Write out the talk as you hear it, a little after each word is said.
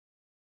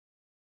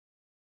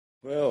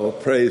Well,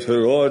 praise the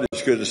Lord.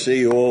 It's good to see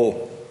you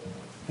all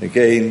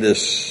again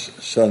this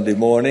Sunday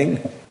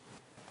morning.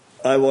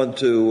 I want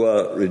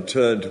to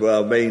return to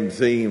our main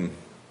theme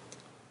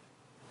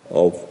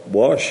of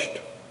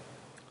washed.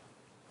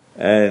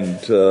 And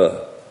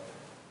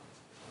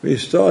we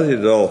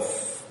started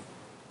off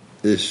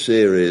this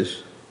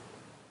series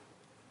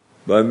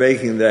by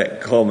making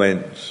that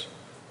comment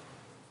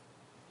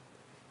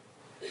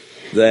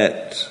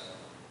that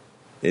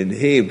in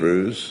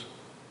Hebrews,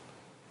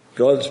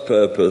 God's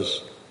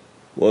purpose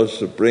was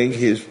to bring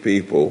his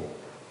people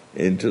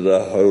into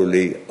the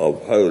Holy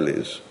of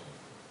Holies.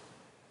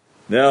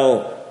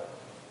 Now,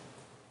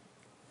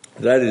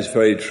 that is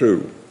very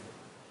true.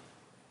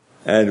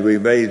 And we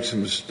made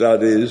some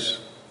studies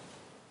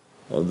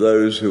of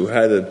those who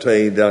had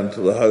attained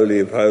unto the Holy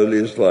of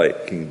Holies,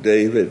 like King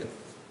David,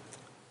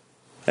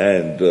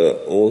 and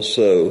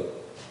also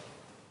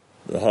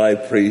the high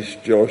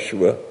priest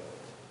Joshua.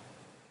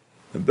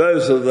 And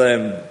both of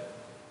them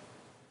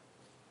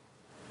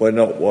were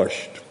not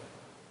washed.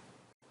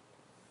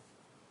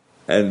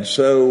 And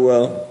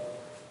so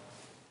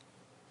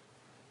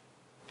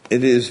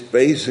it is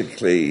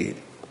basically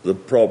the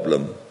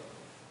problem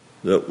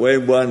that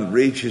when one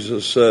reaches a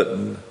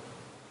certain,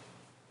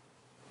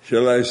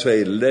 shall I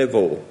say,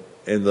 level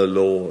in the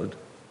Lord,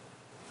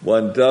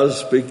 one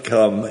does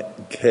become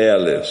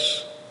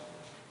careless.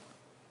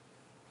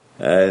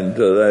 And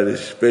that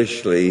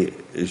especially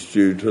is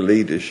due to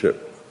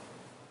leadership.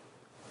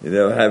 You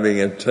know, having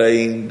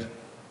attained,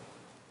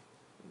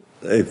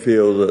 they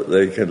feel that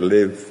they can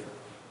live,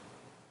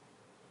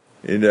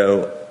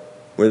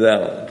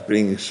 without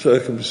being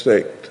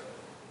circumspect.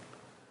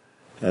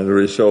 And the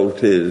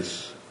result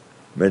is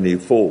many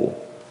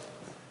fall.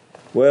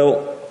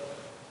 Well,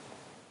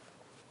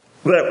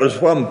 that was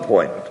one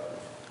point,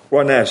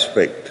 one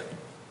aspect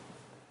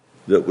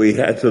that we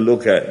had to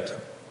look at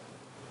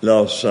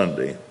last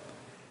Sunday.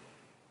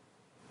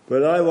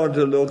 But I want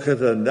to look at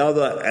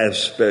another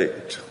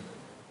aspect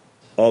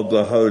of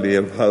the Holy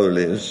of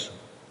Holies.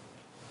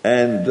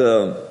 And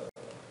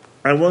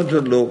I want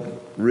to look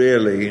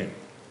really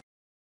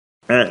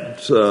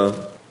at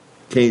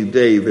King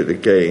David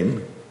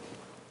again.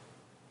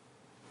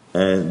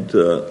 And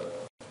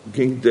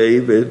King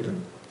David,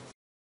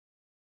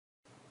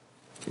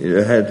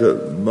 had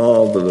a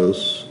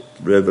marvelous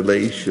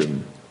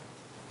revelation,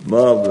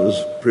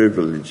 marvelous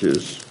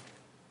privileges.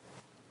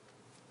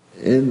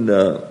 In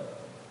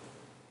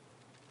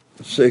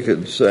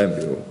 2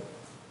 Samuel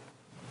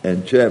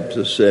and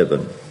chapter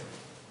 7,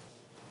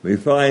 we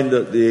find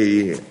that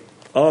the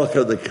Ark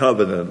of the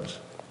Covenant,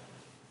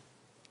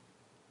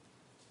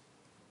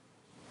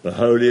 the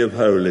Holy of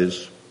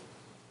Holies,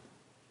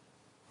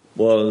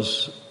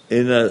 was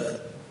in a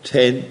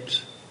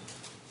tent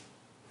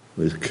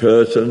with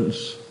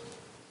curtains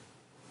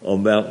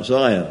on Mount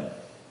Zion.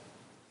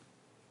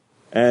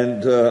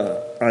 And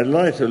I'd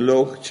like to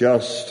look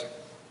just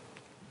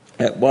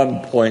at one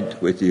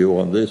point with you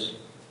on this.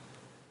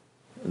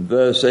 In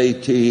verse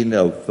 18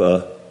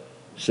 of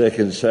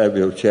 2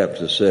 Samuel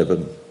chapter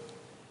 7,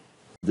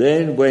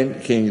 then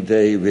went King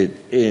David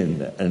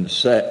in and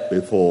sat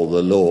before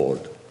the Lord.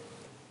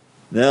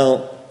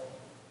 Now,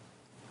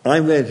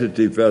 I'm going to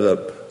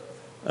develop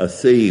a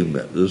theme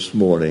this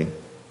morning,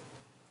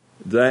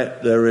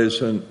 that there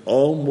is an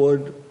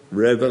onward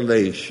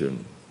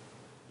revelation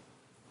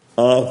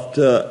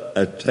after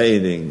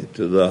attaining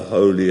to the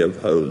Holy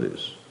of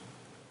Holies.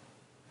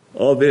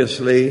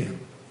 Obviously,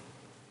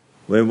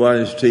 when one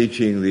is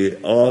teaching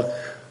the Ark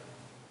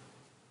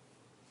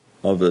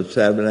of the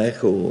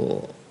Tabernacle,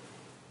 or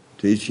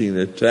teaching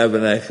the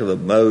Tabernacle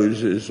of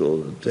Moses or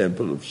the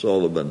Temple of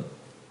Solomon,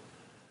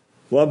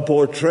 one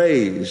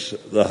portrays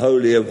the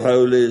Holy of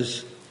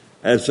Holies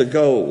as a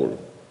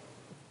goal.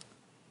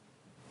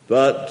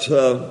 But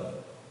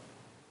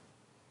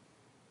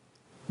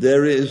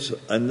there is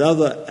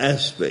another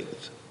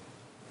aspect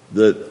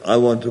that I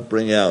want to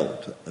bring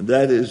out, and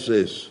that is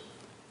this.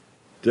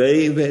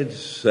 David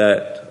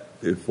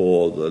sat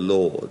before the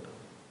Lord.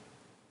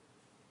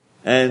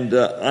 And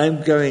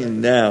I'm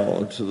going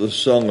now to the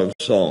Song of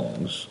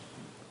Songs,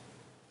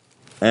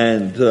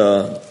 and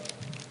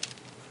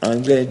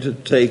I'm going to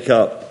take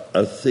up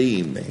a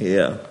theme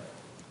here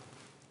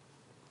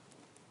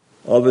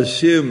of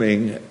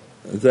assuming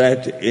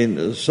that in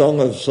the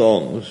Song of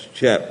Songs,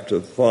 chapter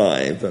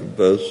 5 and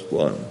verse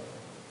 1,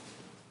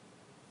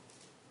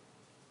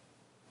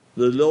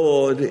 the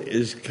Lord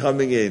is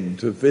coming in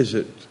to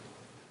visit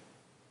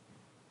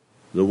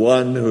the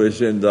one who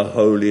is in the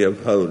Holy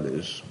of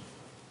Holies.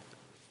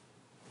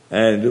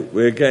 And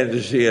we're going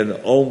to see an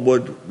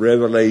onward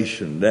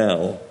revelation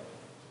now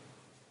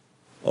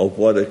of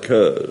what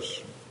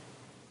occurs.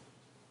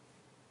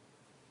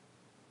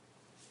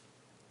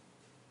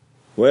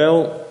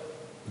 Well,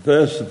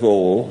 first of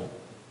all,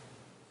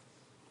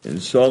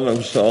 in Song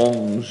of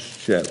Songs,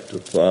 chapter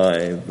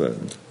 5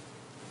 and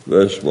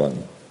verse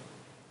 1,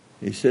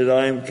 he said,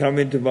 I am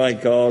coming to my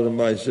God and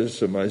my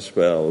sister, my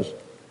spouse.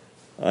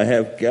 I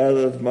have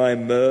gathered my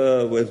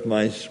myrrh with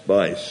my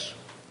spice.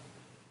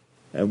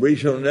 And we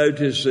shall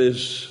notice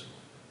this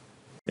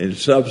in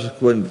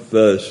subsequent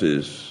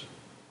verses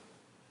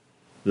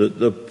that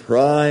the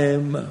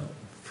prime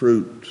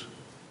fruit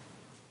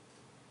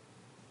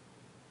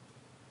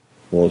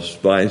or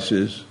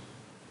spices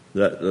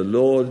that the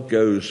Lord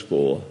goes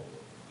for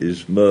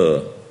is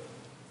myrrh,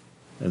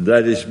 and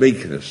that is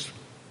meekness.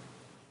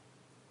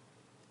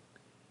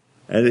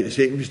 And it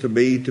seems to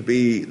me to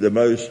be the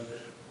most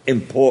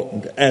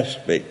important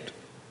aspect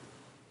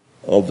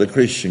of the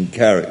Christian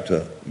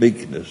character,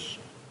 meekness.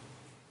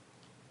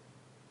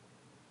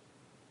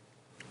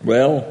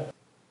 Well,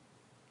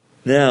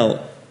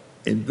 now,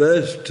 in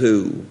verse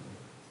 2,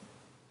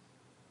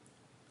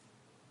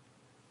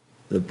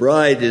 the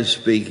bride is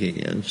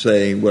speaking and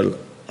saying, well,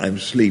 I'm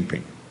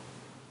sleeping,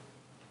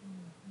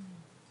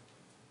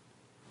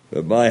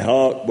 but my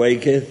heart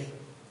waketh,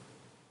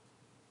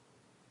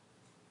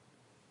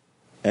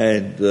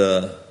 and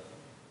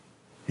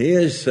he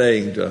is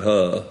saying to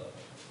her,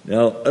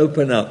 now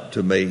open up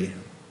to me.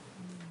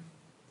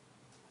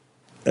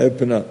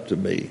 Open up to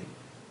me.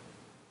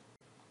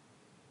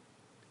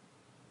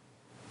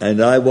 And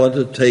I want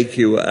to take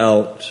you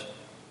out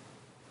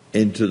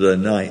into the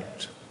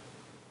night.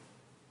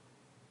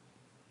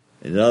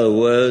 In other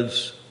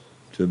words,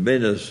 to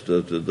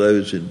minister to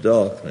those in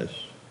darkness.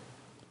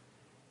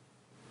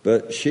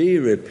 But she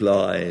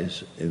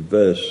replies in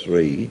verse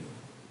 3,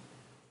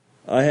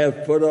 I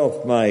have put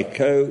off my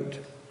coat,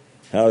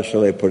 how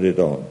shall I put it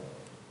on?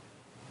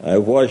 I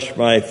have washed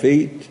my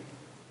feet,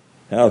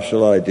 how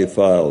shall I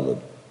defile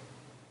them?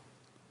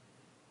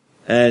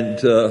 And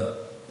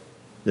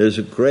there's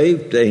a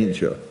grave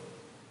danger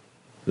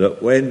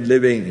that when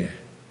living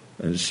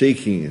and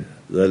seeking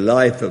the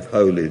life of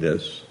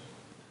holiness,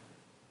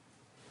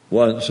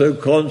 one so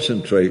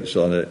concentrates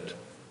on it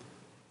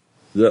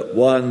that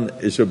one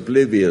is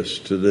oblivious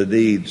to the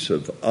needs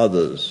of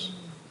others.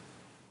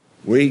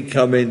 We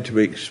come into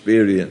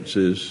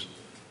experiences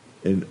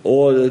in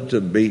order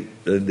to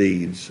meet the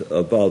needs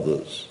of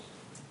others.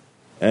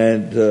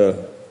 And,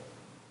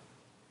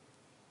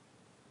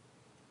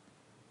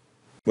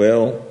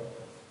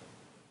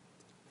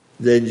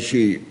 then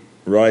she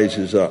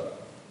rises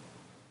up,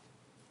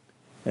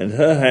 and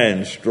her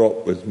hands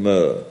drop with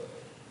myrrh.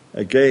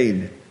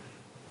 Again,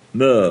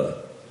 myrrh,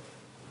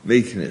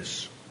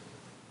 meekness,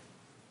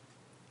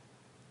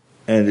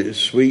 and it's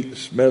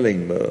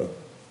sweet-smelling myrrh.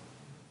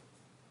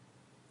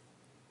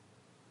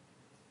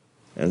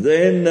 And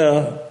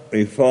then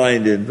we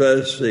find in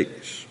verse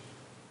 6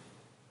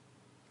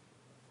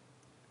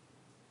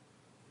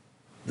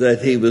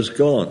 that he was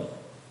gone,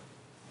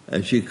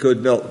 and she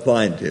could not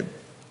find him.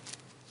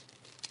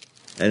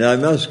 And I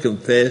must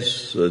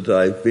confess that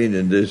I've been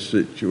in this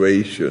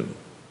situation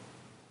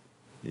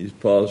these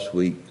past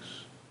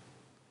weeks,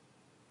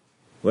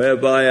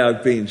 whereby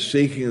I've been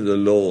seeking the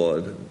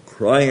Lord and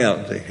crying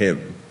out to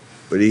him,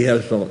 but he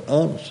has not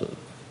answered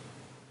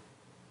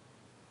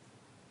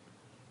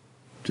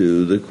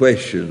to the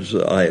questions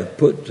that I have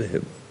put to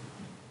him.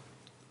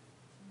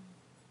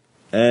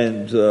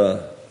 And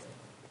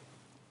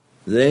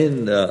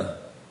then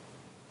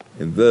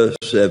in verse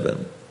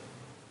 7,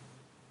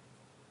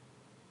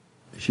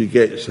 she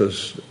gets her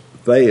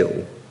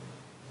veil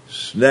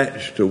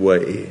snatched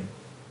away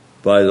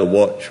by the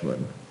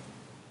watchman,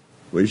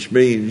 which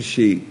means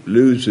she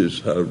loses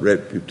her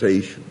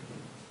reputation.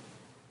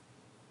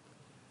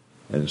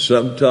 And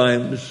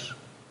sometimes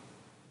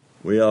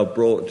we are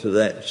brought to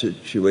that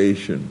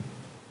situation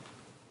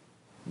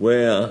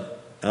where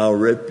our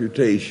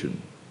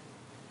reputation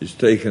is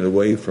taken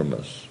away from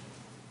us.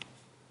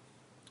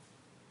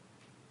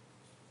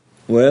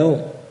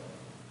 Well,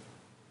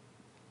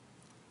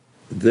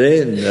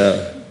 then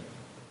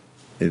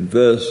in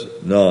verse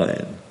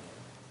 9,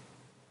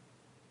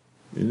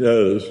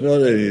 it's not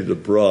only the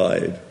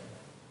bride,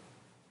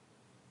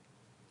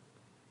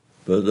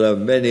 but there are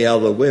many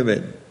other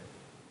women.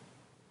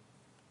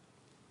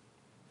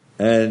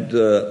 And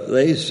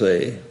they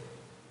say,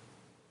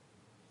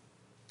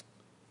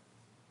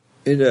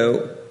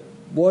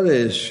 what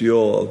is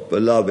your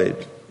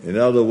beloved? In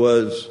other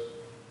words,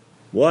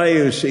 why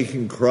are you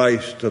seeking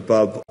Christ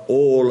above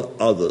all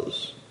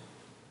others?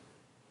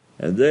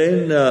 And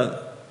then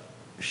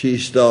she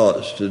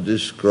starts to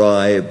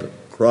describe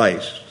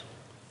Christ.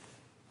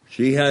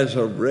 She has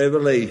a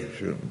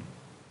revelation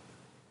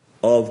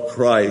of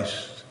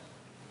Christ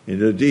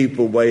in a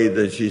deeper way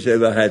than she's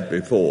ever had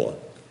before.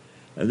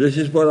 And this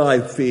is what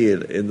I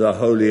feel in the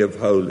Holy of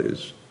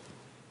Holies.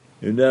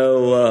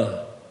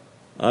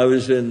 I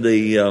was in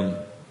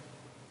the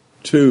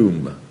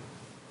tomb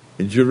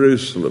in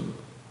Jerusalem,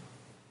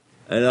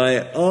 and I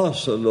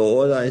asked the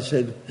Lord, I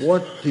said,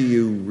 what do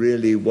you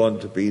really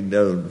want to be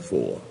known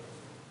for?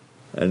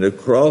 And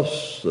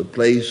across the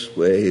place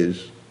where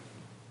his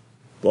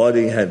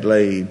body had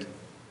laid,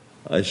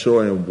 I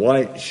saw in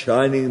white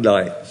shining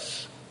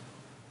lights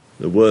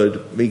the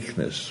word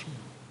meekness.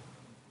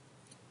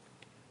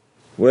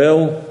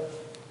 Well,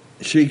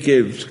 she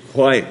gives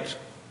quite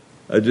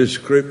a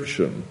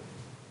description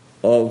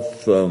of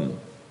the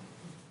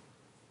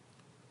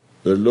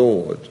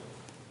Lord.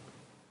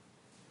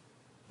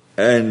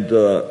 And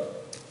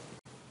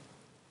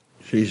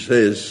she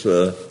says,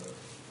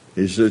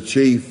 is the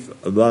chief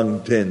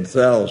among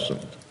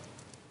 10,000.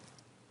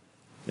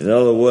 In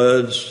other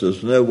words,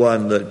 there's no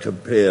one that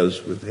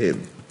compares with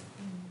him.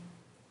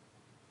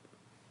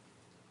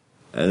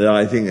 And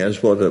I think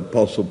that's what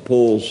Apostle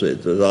Paul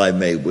said, that I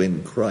may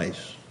win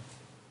Christ.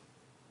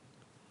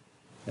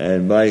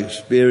 And my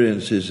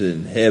experiences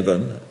in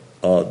heaven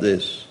are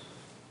this,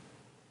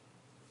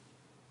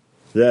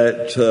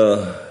 that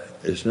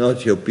it's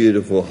not your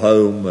beautiful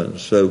home and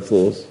so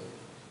forth,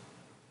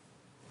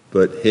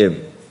 but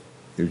him.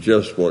 You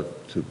just want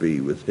to be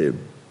with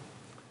him.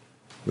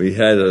 We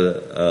had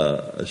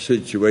a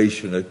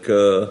situation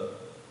occur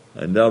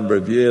a number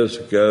of years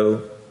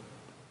ago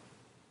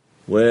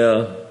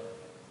where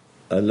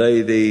a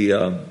lady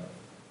who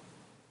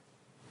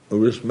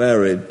was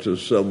married to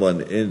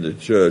someone in the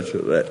church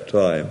at that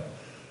time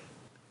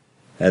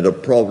had a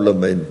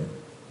problem in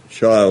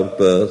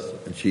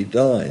childbirth, and she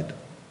died.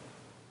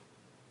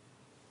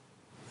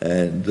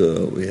 And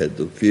we had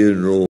the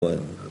funeral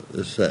and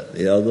this, that, and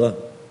the other.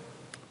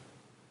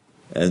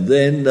 And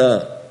then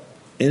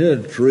in a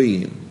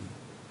dream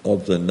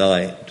of the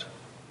night,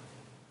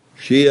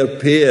 she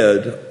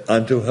appeared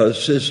unto her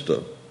sister,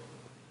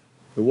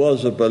 who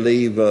was a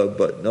believer,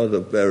 but not a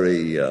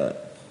very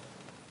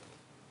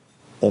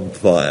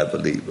on-fire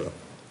believer, a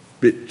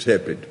bit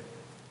tepid.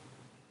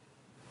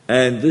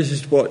 And this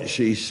is what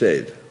she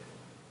said.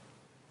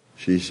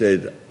 She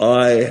said,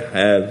 I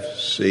have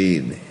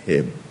seen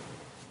him.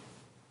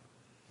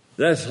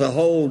 That's the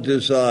whole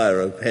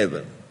desire of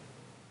heaven,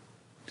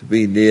 to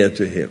be near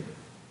to him.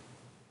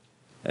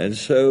 And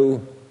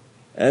so,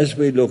 as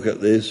we look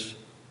at this,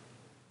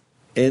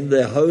 in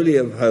the Holy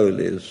of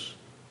Holies,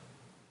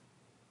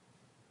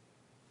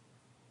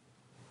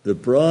 the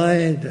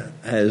bride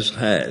has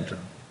had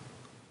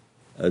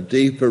a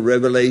deeper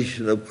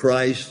revelation of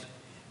Christ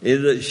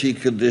in that she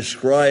can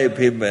describe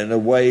him in a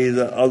way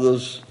that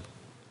others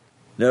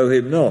know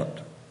him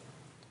not.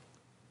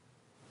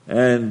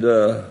 And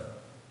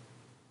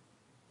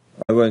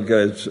I won't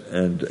go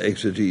and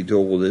exegete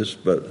all this,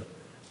 but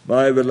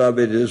my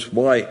beloved is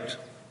white.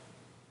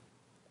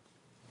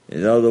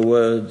 In other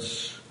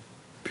words,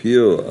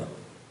 pure,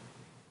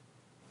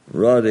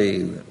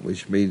 ruddy,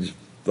 which means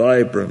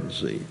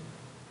vibrancy.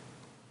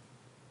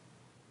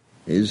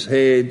 His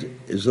head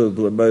is of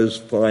the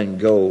most fine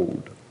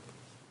gold,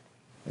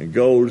 and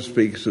gold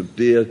speaks of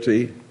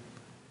deity,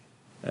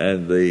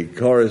 and the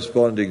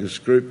corresponding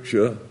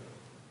scripture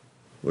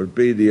would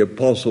be the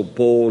Apostle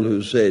Paul,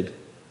 who said,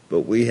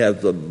 but we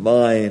have the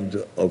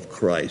mind of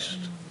Christ.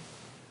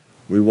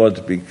 We want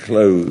to be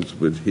clothed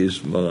with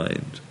his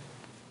mind.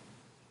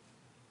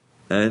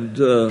 And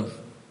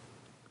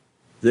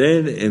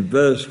then in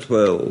verse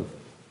 12,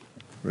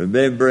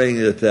 remembering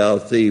that our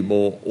theme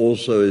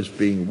also is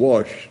being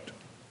washed,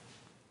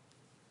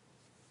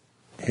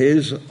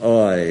 his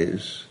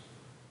eyes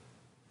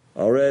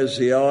are as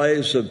the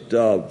eyes of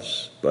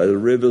doves by the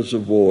rivers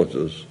of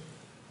waters,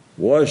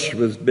 washed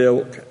with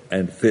milk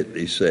and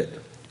fitly set.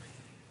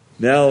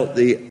 Now,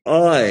 the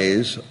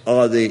eyes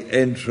are the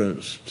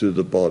entrance to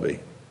the body.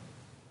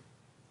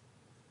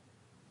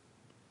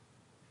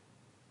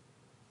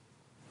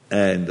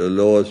 And the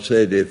Lord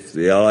said, if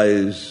the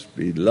eyes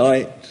be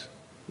light,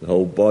 the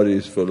whole body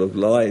is full of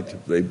light.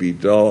 If they be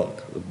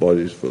dark, the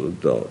body is full of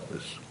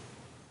darkness.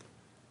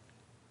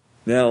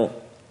 Now,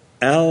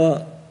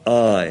 our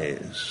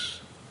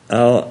eyes,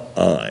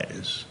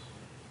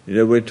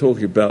 we're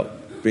talking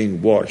about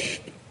being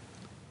washed.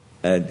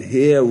 And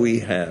here we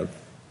have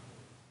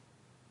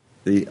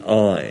the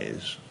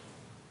eyes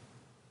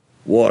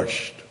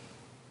washed.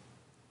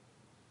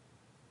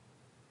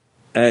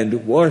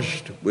 And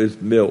washed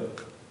with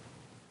milk.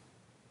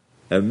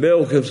 And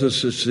milk is the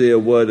sincere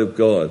word of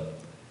God.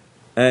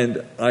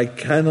 And I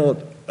cannot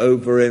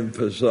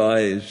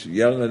overemphasize,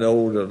 young and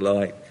old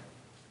alike,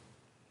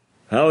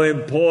 how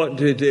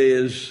important it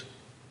is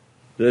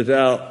that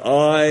our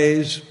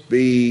eyes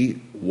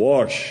be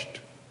washed.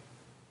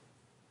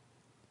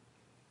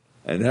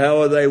 And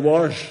how are they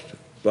washed?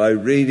 By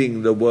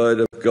reading the Word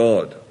of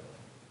God.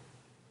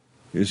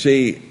 You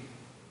see,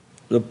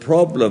 the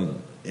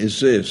problem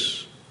is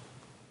this,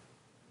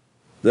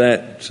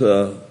 that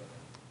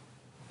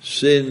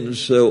sin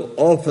so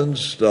often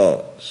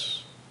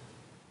starts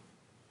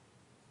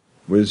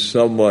with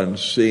someone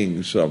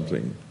seeing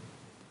something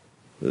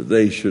that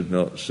they should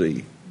not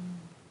see.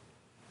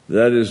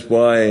 That is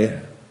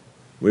why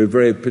we're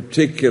very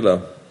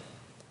particular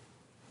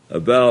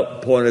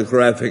about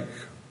pornographic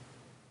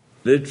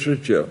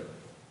literature,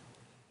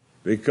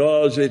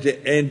 because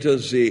it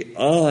enters the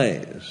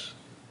eyes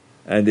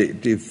and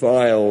it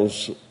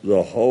defiles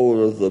the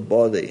whole of the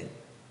body.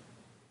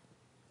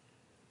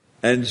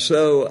 And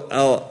so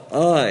our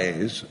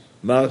eyes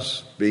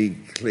must be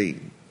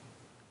clean.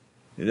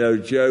 You know,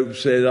 Job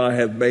said, I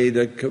have made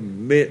a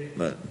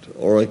commitment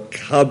or a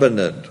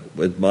covenant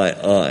with my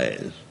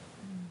eyes,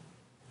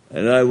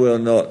 and I will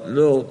not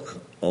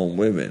look on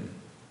women.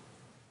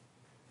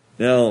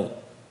 Now,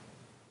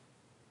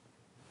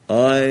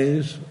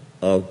 eyes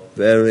are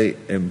very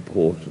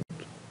important.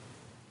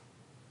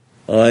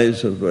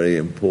 Eyes are very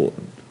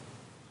important.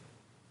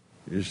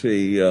 You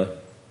see,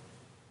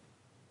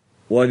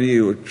 what are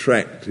you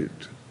attracted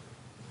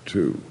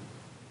to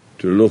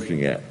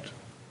looking at?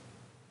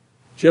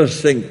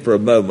 Just think for a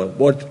moment,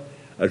 what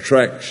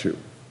attracts you?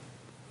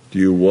 Do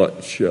you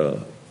watch,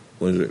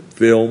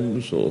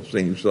 films or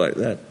things like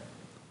that?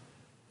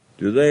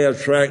 Do they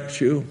attract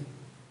you?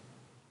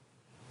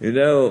 You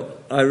know,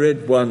 I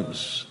read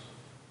once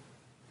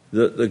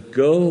that the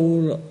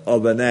goal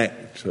of an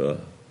actor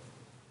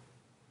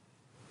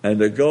and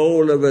the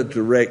goal of a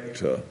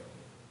director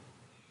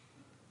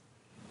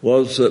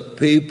was that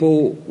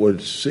people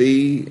would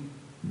see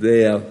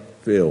their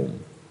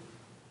film,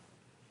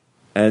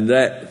 and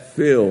that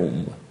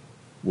film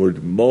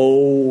would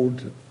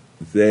mold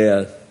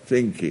their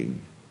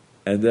thinking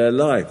and their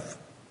life.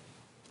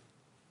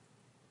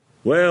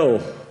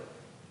 Well,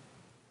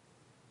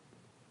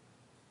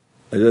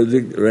 I don't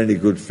think there are any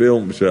good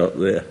films out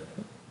there.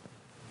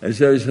 And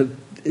so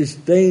it's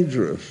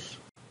dangerous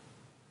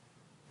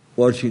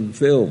watching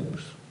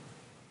films.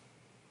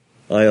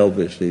 I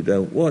obviously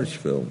don't watch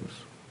films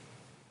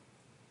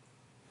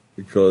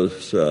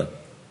because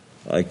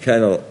I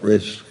cannot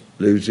risk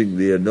losing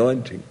the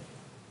anointing.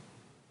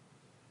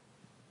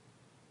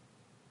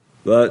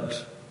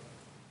 But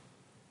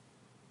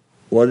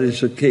what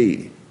is the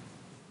key?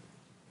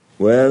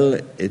 Well,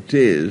 it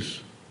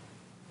is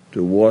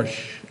to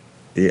wash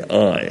the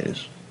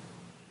eyes.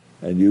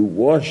 And you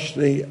wash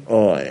the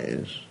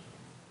eyes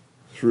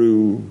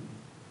through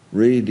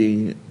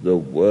reading the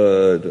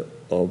Word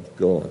of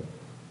God.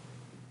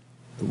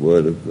 The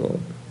Word of God.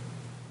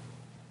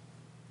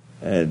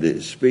 And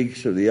it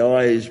speaks of the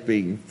eyes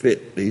being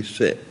fitly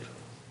set.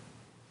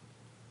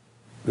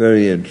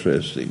 Very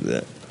interesting,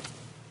 that.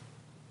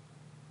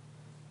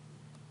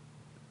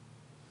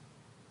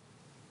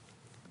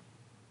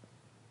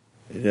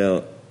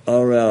 Now,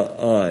 are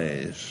our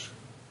eyes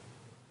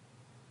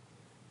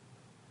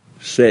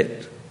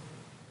set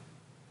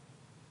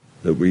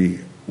that we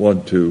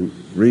want to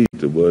read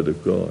the Word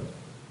of God?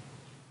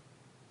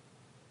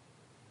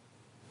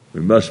 We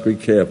must be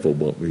careful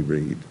what we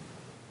read.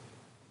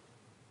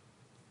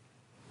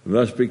 We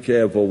must be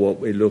careful what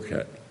we look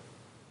at,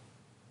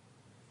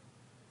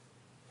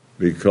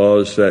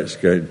 because that's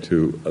going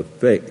to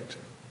affect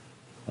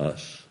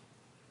us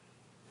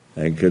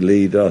and can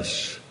lead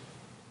us,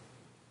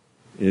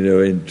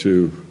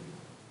 into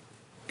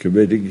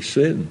committing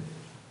sin,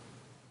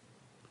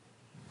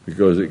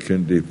 because it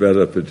can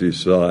develop a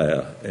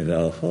desire in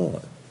our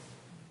heart.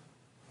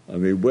 I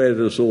mean, where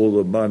does all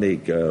the money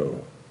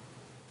go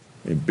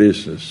in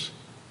business?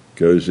 It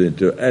goes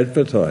into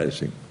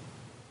advertising.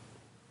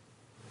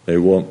 They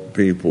want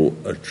people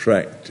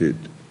attracted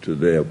to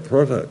their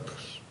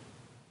products.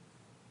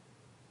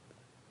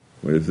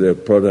 Well, if their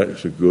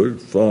products are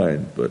good,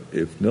 fine, but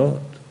if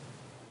not,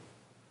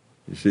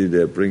 you see,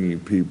 they're bringing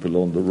people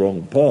on the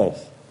wrong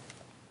path.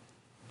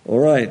 All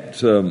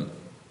right.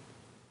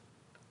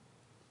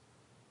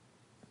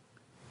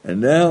 And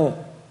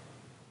now,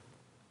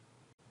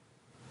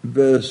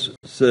 verse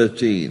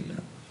 13.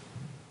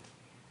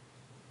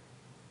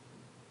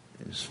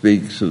 It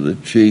speaks of the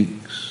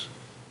cheeks,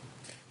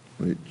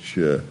 which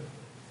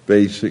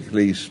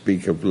basically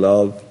speak of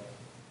love.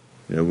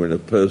 When a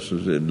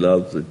person's in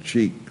love, the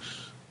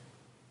cheeks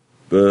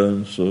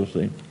burn, sort of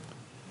thing.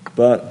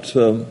 But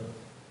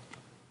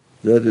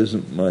that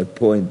isn't my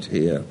point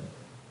here.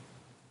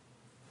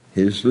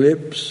 His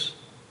lips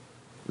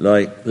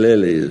like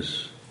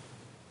lilies,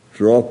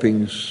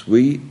 dropping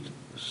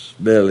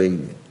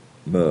sweet-smelling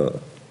myrrh.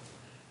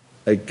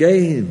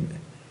 Again,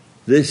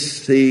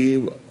 this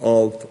theme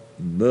of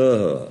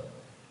myrrh,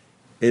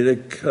 it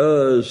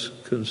occurs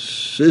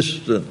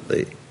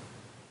consistently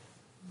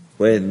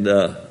when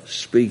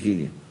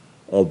speaking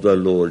of the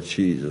Lord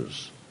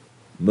Jesus.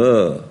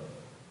 Myrrh.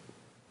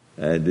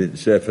 And in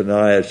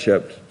Zephaniah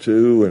chapter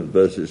 2 and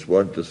verses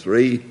 1 to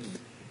 3,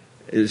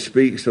 it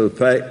speaks of the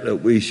fact that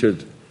we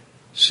should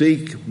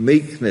seek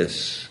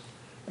meekness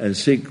and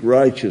seek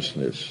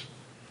righteousness.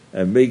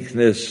 And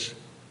meekness,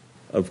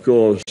 of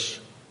course,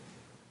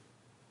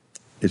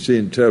 is the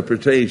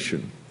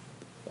interpretation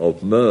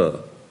of myrrh.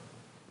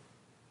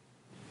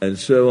 And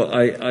so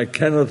I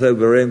cannot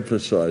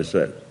overemphasize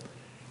that.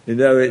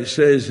 It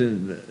says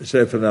in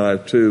Zephaniah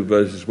 2,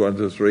 verses 1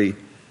 to 3,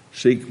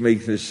 seek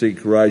meekness,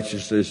 seek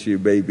righteousness, you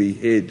may be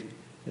hid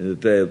in the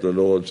day of the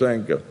Lord's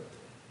anger.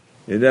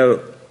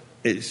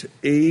 It's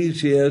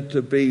easier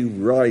to be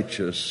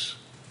righteous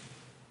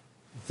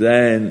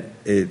than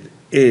it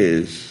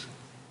is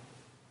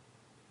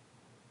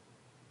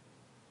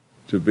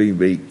to be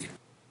meek.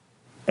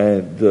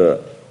 And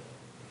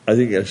I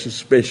think that's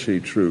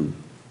especially true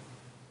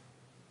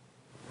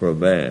for a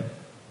man.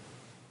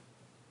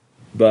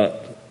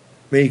 But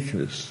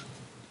meekness.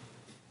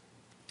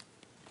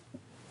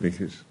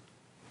 If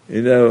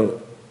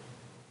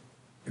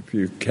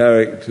your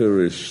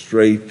character is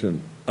straight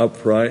and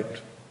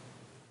upright,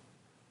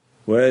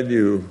 well,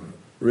 you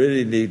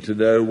really need to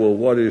know, well,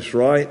 what is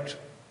right,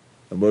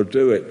 and we'll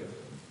do it.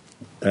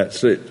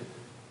 That's it.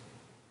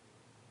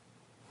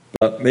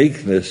 But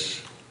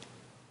meekness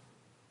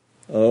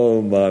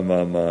Oh, my.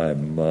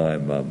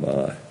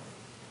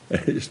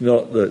 It's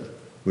not that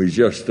we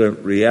just don't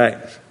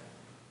react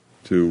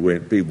to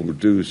when people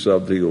do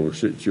something or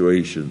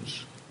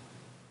situations,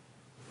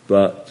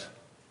 but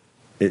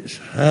it's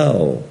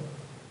how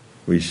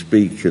we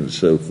speak and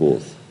so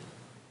forth.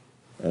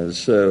 And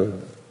so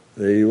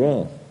there you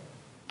are.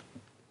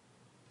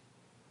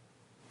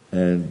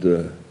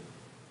 And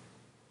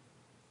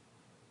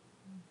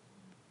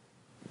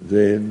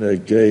then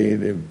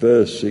again in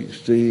verse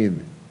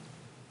 16,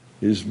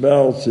 his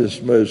mouth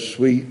is most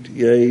sweet,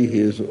 yea, he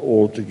is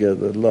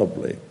altogether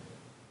lovely.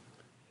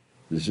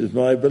 This is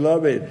my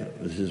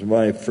beloved, this is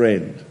my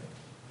friend,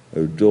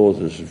 O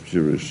daughters of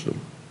Jerusalem.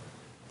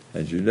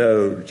 And you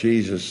know,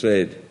 Jesus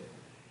said,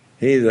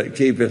 he that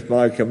keepeth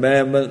my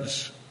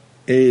commandments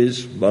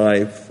is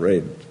my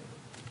friend.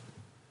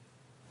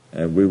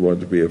 And we want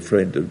to be a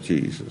friend of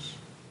Jesus.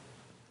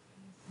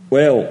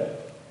 Well,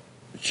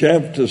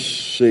 chapter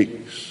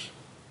 6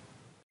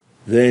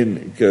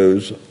 then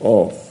goes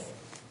off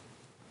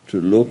to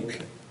look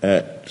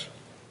at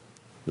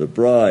the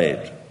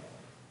bride.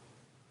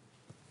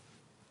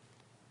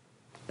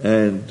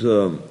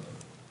 And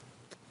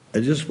I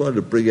just want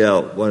to bring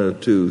out one or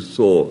two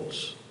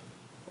thoughts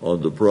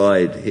on the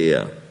bride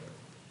here,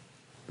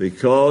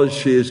 because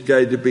she is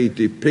going to be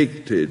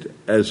depicted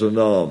as an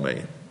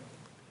army.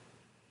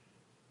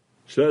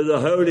 So the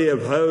Holy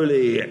of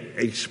Holy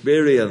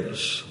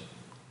experience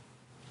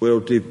will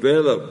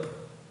develop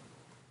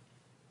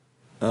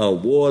our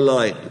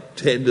warlike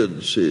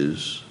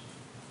tendencies,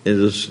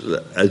 as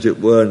it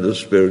were, in the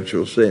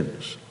spiritual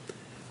sense.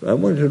 I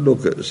want to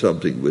look at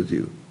something with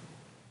you.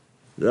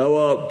 Thou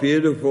art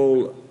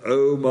beautiful,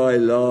 O my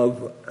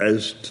love,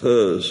 as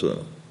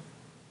Tirzah.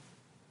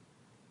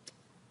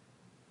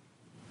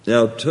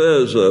 Now,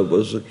 Tirzah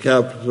was the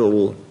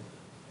capital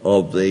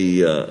of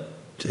the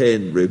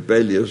 10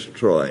 rebellious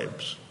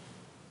tribes.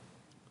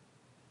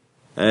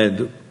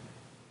 And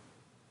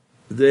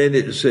then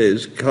it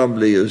says,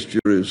 comely as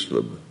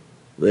Jerusalem.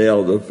 They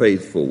are the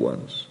faithful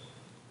ones.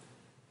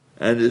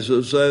 And it's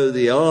as though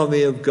the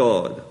army of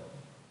God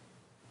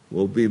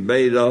will be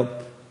made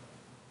up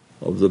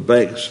of the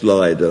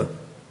backslider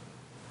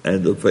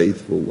and the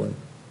faithful one.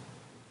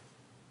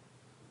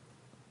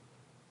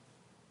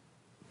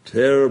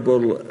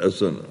 Terrible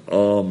as an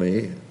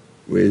army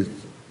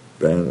with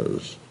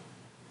banners.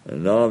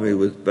 An army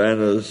with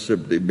banners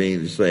simply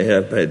means they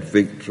have had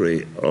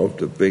victory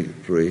after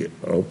victory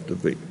after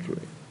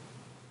victory.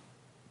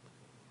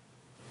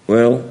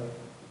 Well,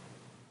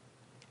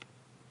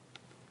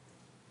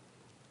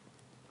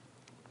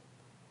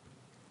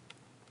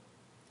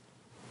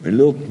 we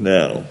look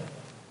now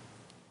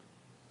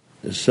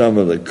at some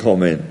of the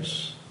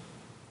comments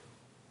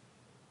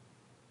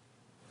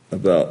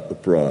about the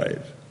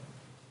bride.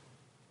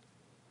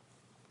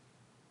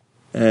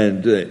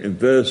 And in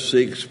verse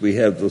 6 we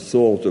have the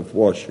thought of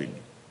washing.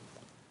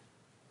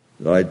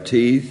 Thy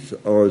teeth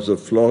are as a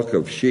flock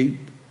of sheep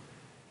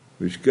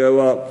which go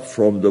up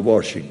from the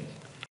washing.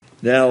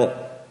 Now,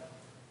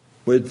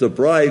 with the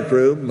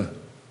bridegroom,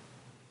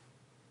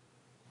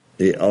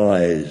 the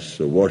eyes,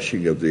 the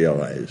washing of the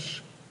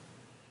eyes.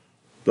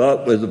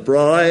 But with the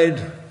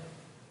bride,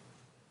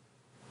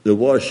 the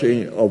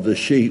washing of the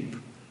sheep,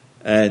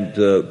 and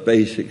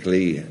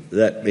basically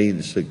that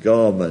means the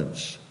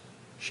garments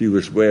she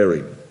was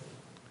wearing.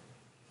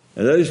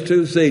 And those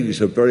two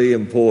things are very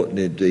important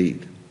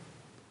indeed.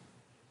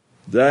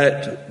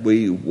 That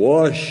we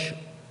wash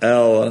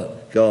our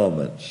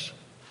garments.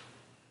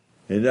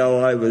 You know,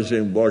 I was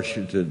in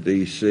Washington,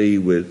 D.C.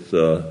 with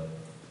a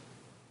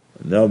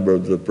number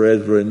of the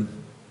brethren,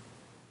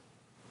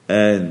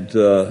 and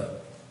there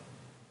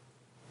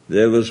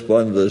was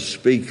one of the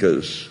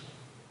speakers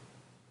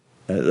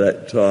at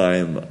that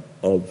time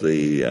of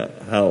the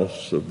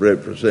House of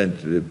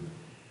Representatives.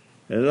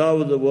 In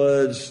other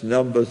words,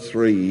 number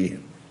 3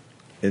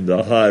 in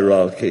the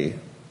hierarchy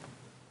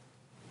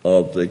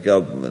of the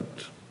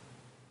government.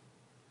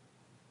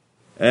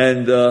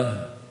 And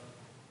the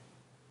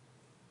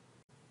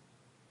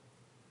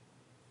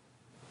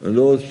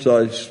Lord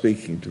started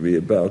speaking to me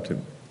about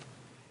him.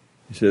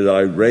 He said,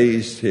 I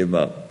raised him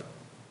up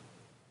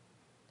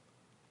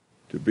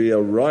to be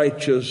a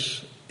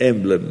righteous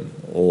emblem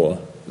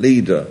or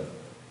leader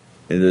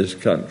in this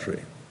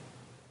country.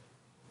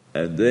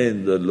 And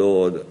then the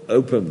Lord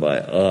opened my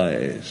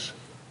eyes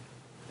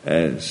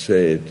and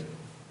said,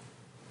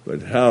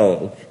 but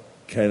how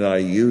can I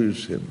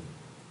use him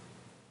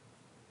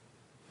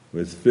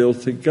with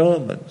filthy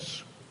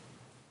garments?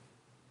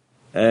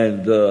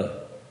 And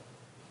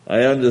I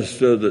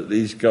understood that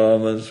these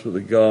garments were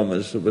the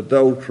garments of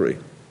adultery.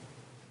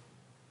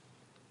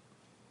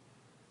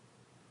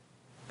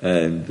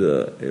 And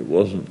it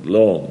wasn't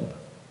long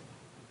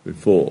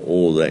before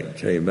all that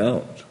came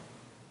out.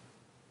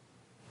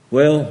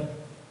 Well,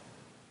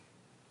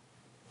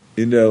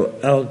 you know,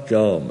 our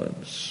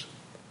garments.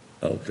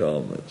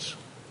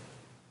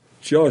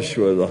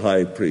 Joshua the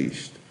high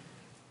priest,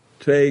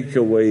 take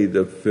away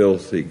the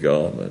filthy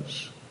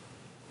garments.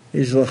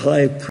 He's the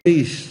high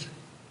priest.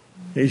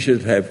 He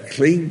should have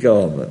clean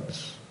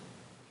garments.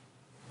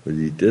 but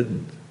he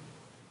didn't.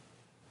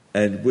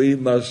 And we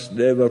must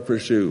never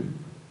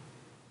presume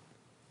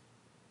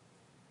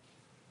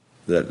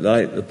that,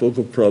 like the book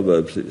of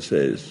Proverbs, it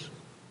says,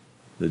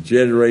 the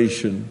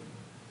generation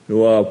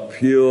who are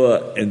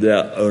pure in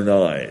their own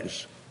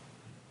eyes.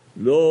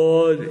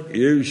 Lord,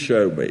 you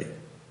show me.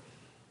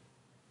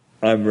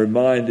 I'm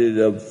reminded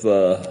of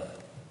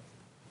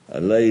a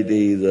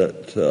lady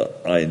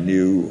that I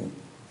knew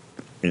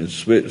in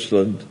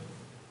Switzerland,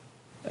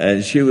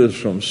 and she was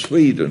from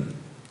Sweden,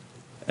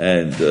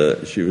 and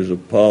she was a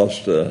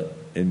pastor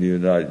in the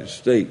United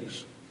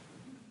States.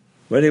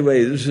 But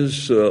anyway, this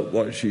is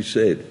what she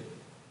said.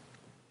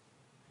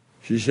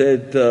 She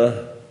said,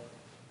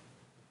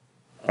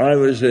 I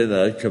was in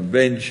a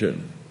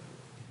convention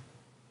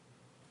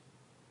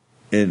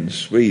in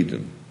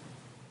Sweden,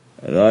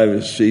 and I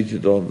was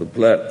seated on the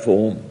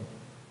platform,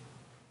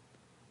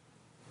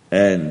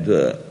 and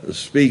the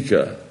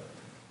speaker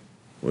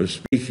was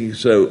speaking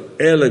so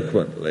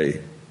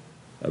eloquently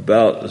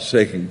about the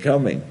second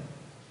coming.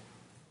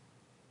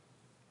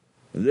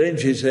 And then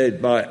she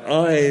said, my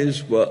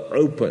eyes were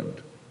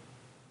opened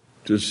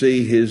to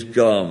see his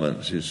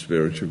garments, his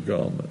spiritual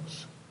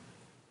garments,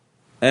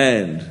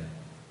 and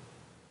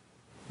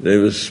they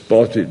were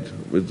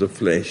spotted with the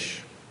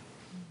flesh.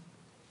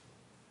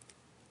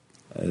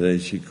 And then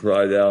she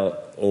cried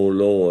out, "Oh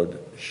Lord,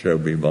 show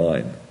me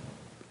mine."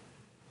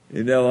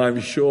 You know, I'm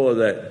sure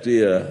that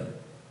dear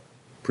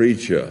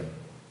preacher,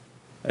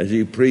 as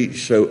he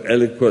preached so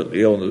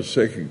eloquently on the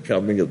second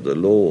coming of the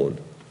Lord,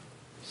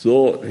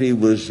 thought he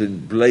was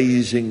in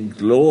blazing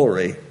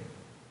glory,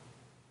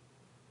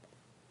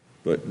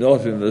 but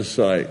not in the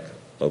sight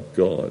of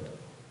God.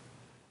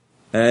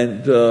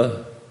 And,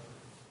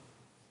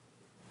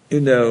 you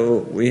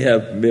know, we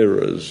have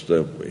mirrors,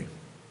 don't we?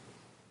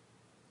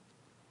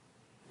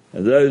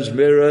 And those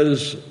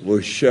mirrors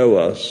will show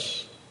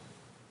us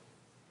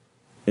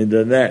in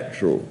the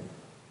natural,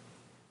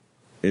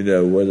 you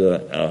know,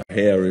 whether our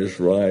hair is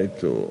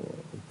right or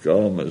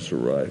garments are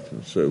right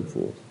and so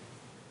forth.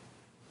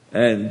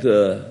 And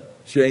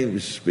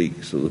James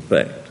speaks of the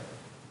fact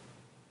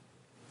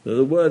that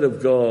the Word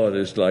of God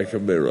is like a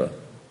mirror.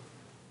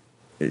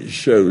 It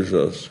shows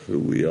us who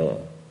we are.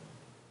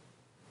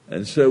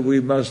 And so we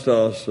must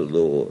ask the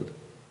Lord,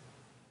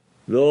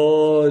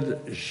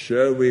 Lord,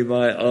 show me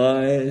my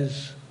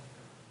eyes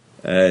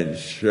and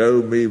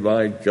show me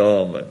my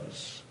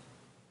garments.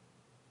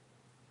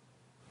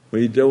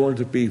 We don't want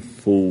to be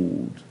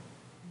fooled.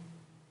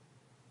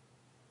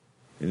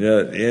 You know,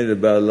 at the end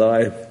of our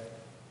life,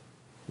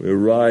 we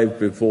arrive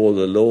before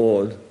the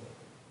Lord,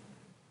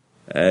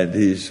 and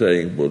he's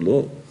saying, well,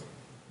 look,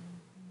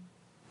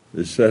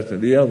 this, that,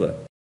 and the other.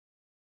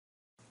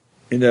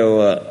 You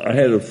know, I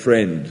had a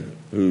friend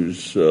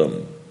whose,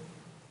 shall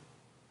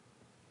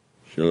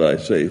I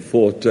say,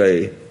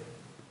 forte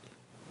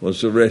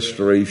was the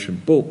restoration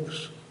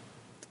books.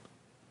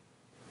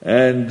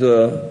 And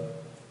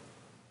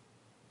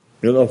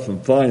you'll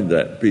often find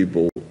that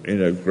people, you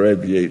know,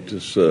 gravitate to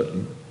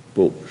certain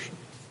books.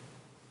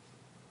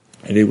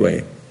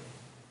 Anyway,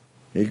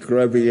 he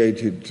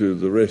gravitated to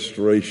the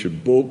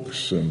restoration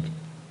books, and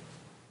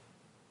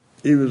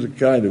he was a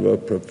kind of a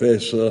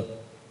professor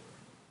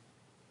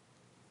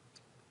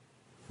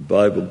in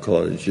Bible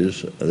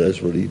colleges, and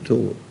that's what he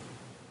taught.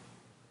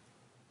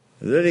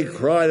 And then he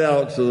cried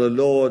out to the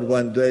Lord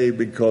one day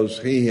because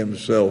he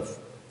himself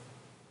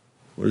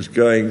was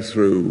going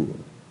through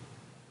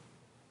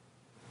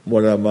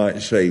what I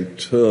might say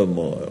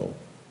turmoil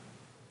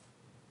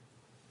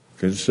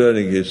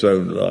concerning his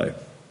own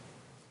life.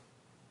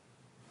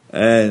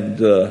 And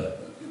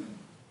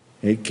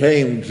he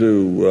came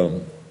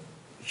to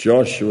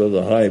Joshua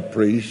the high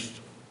priest,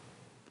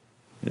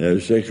 you know,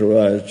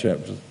 Zechariah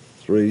chapter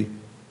 3.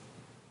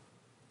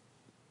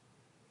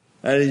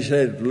 And he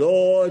said,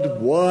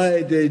 Lord,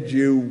 why did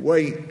you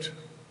wait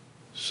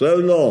so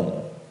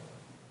long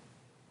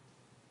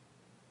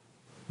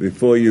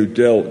before you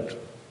dealt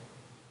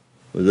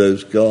with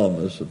those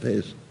garments of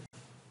his?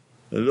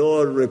 The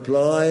Lord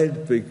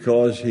replied,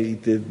 because he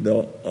did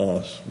not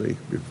ask me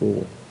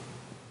before.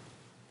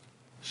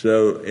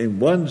 So in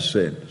one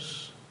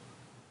sense,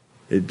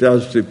 it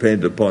does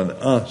depend upon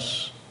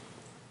us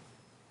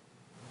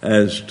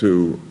as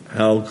to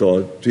how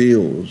God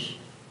deals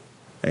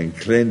and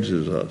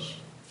cleanses us.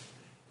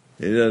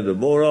 You know, the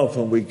more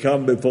often we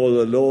come before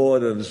the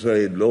Lord and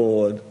say,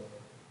 Lord,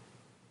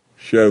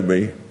 show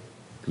me,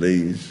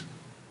 please,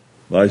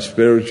 my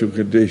spiritual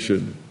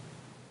condition,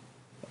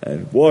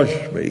 and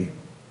wash me,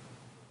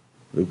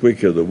 the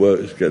quicker the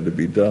work is going to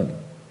be done.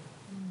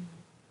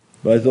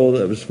 But I thought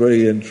that was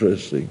very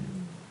interesting.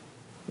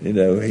 You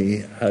know,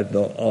 he had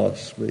not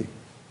asked me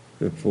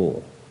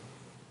before.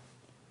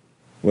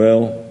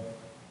 Well,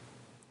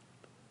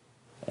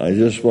 I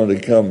just want to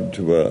come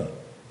to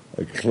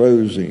a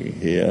closing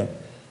here.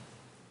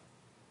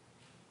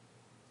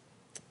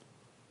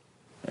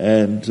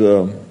 And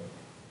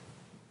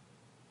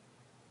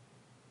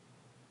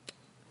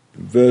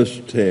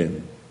verse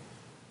 10.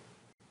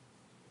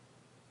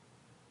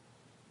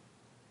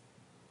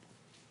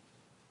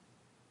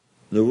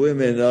 the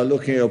women are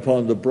looking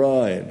upon the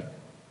bride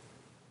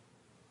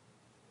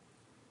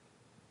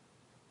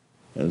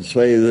and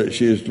say that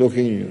she is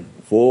looking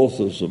forth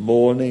as the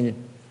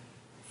morning,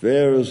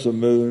 fair as the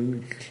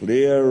moon,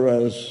 clear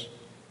as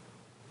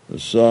the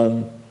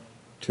sun,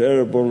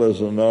 terrible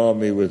as an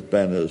army with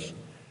banners.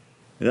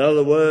 In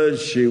other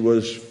words, she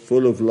was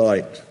full of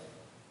light.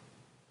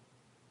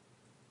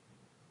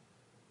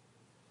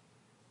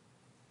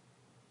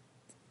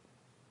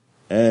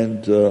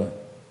 And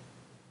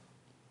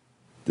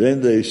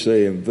then they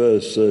say in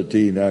verse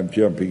 13, I'm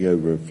jumping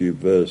over a few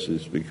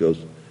verses because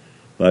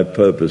my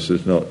purpose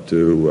is not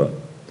to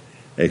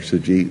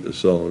exegete the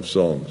Song of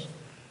Songs,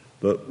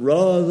 but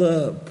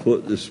rather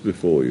put this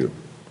before you.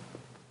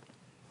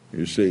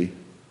 You see,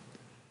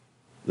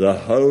 the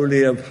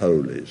Holy of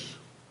Holies.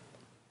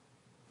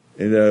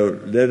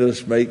 Let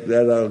us make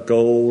that our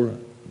goal,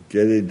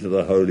 get into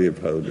the Holy of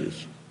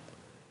Holies.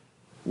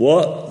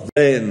 What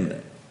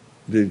then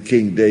did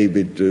King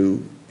David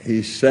do?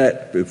 He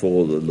sat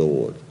before the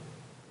Lord.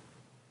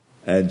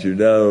 And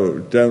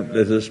don't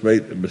let us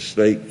make the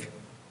mistake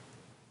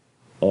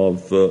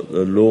of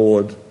the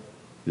Lord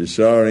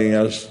desiring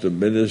us to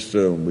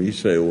minister, and we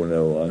say, oh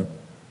no, I'm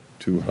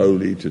too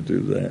holy to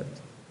do that.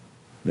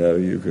 No,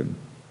 you can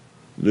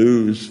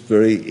lose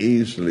very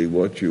easily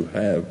what you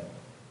have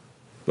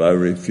by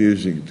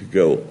refusing to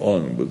go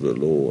on with the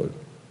Lord.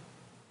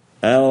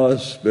 Our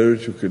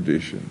spiritual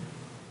condition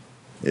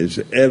is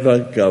ever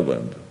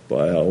governed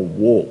by our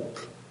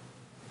walk,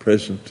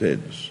 present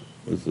tense,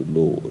 with the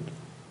Lord.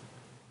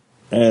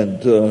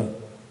 And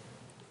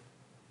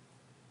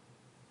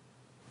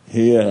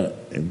here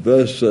in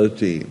verse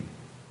 13,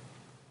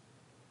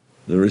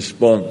 the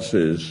response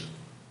is,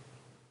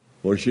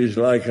 well, she's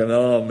like an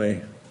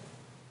army,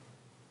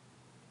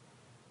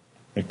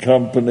 a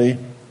company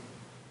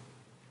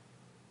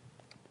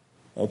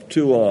of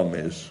two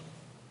armies.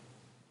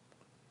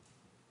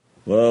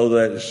 Well,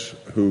 that's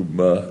whom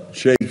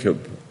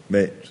Jacob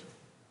met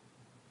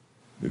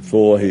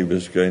before he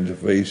was going to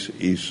face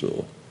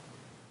Esau.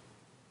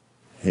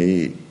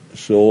 He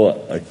saw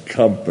a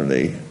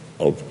company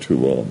of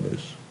two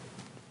armies.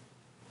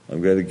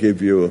 I'm going to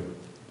give you,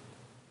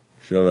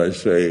 shall I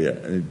say,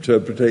 an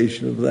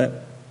interpretation of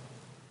that.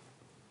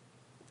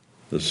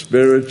 The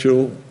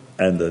spiritual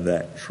and the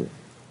natural.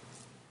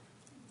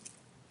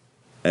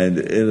 And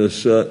in a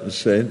certain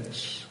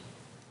sense,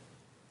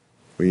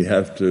 we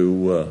have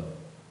to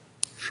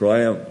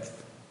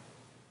triumph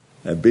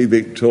and be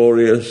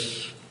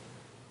victorious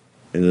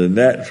in the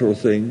natural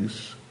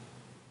things,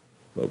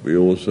 but we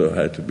also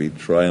had to be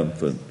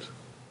triumphant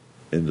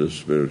in the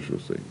spiritual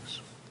things.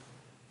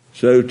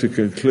 So to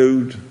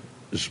conclude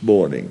this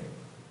morning,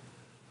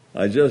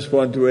 I just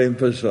want to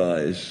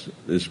emphasize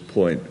this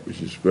point,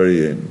 which is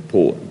very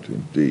important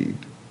indeed.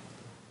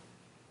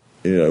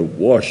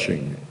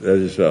 Washing, that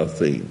is our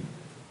theme.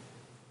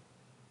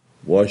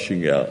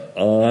 Washing our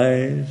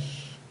eyes,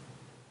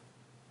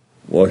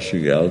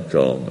 washing our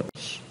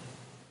garments.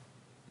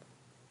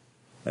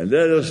 And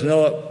let us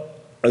not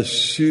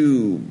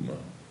assume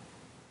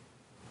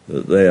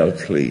that they are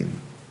clean,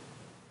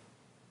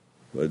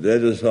 but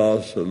let us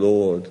ask the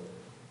Lord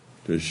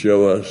to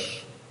show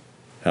us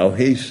how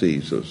he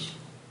sees us.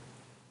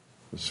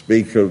 The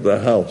speaker of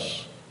the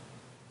house,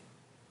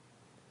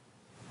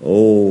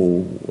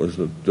 was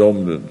a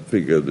dominant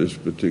figure, this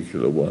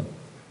particular one,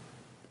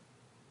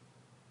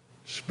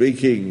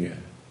 speaking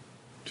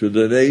to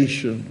the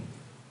nation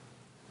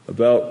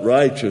about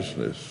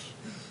righteousness,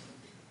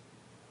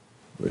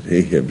 but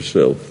he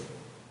himself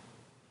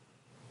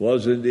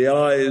was in the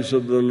eyes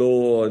of the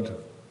Lord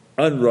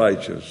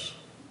unrighteous.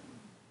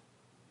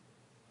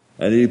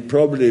 And he'd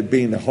probably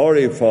been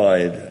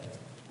horrified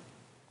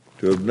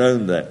to have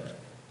known that,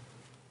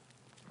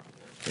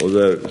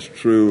 although it's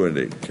true and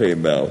it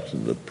came out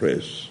in the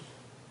press.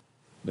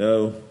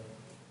 No,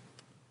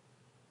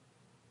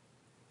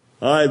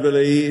 I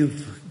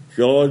believe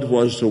God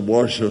wants to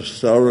wash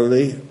us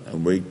thoroughly,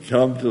 and we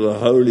come to the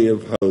Holy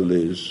of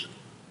Holies.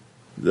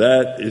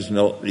 That is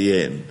not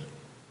the end.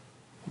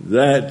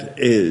 That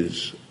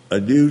is a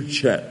new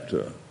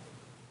chapter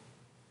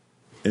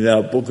in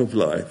our book of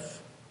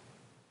life,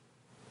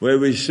 where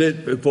we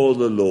sit before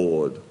the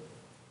Lord,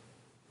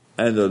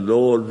 and the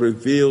Lord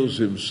reveals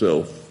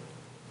himself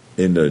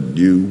in a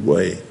new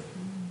way,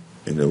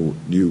 in a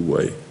new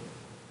way,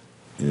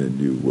 in a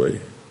new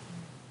way.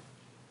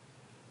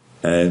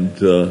 And,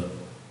 the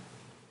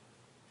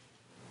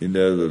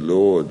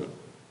Lord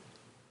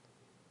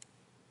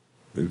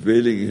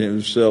revealing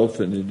himself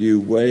in a new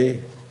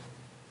way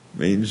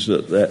means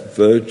that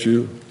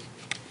virtue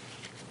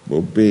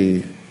will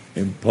be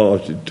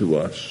imparted to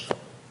us.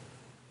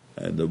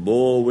 And the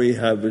more we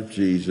have of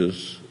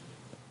Jesus,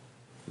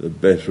 the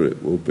better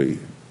it will be.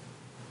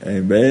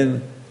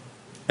 Amen?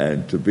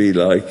 And to be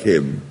like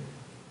him,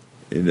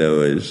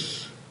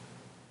 is,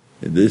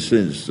 in this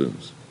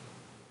instance,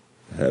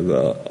 have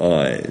our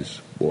eyes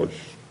washed,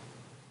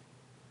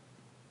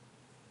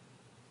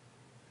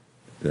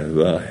 to have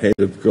our head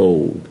of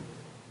gold,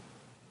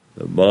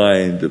 the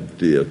mind of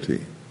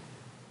deity.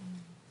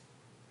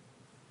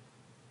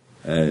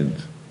 and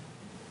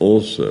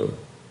also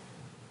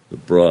the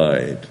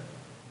bride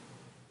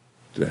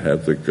to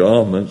have the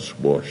garments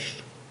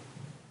washed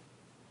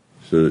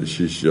so that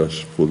she's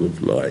just full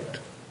of light.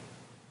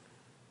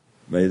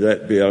 May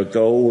that be our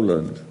goal,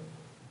 and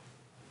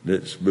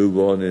let's move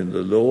on in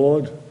the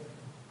Lord,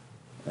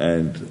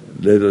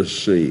 and let us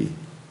see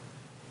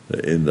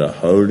that in the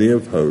Holy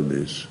of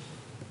Holies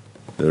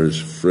there is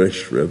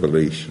fresh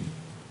revelation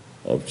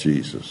of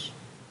Jesus.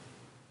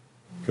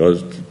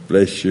 God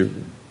bless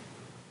you.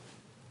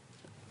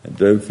 And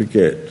don't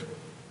forget,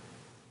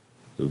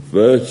 the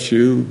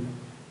virtue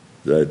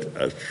that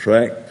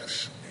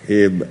attracts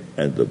him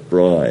and the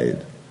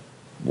bride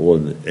more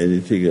than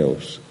anything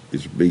else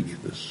is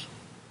meekness.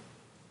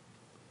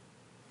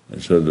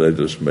 And so let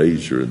us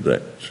major in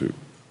that too.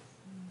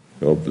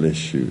 God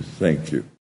bless you. Thank you.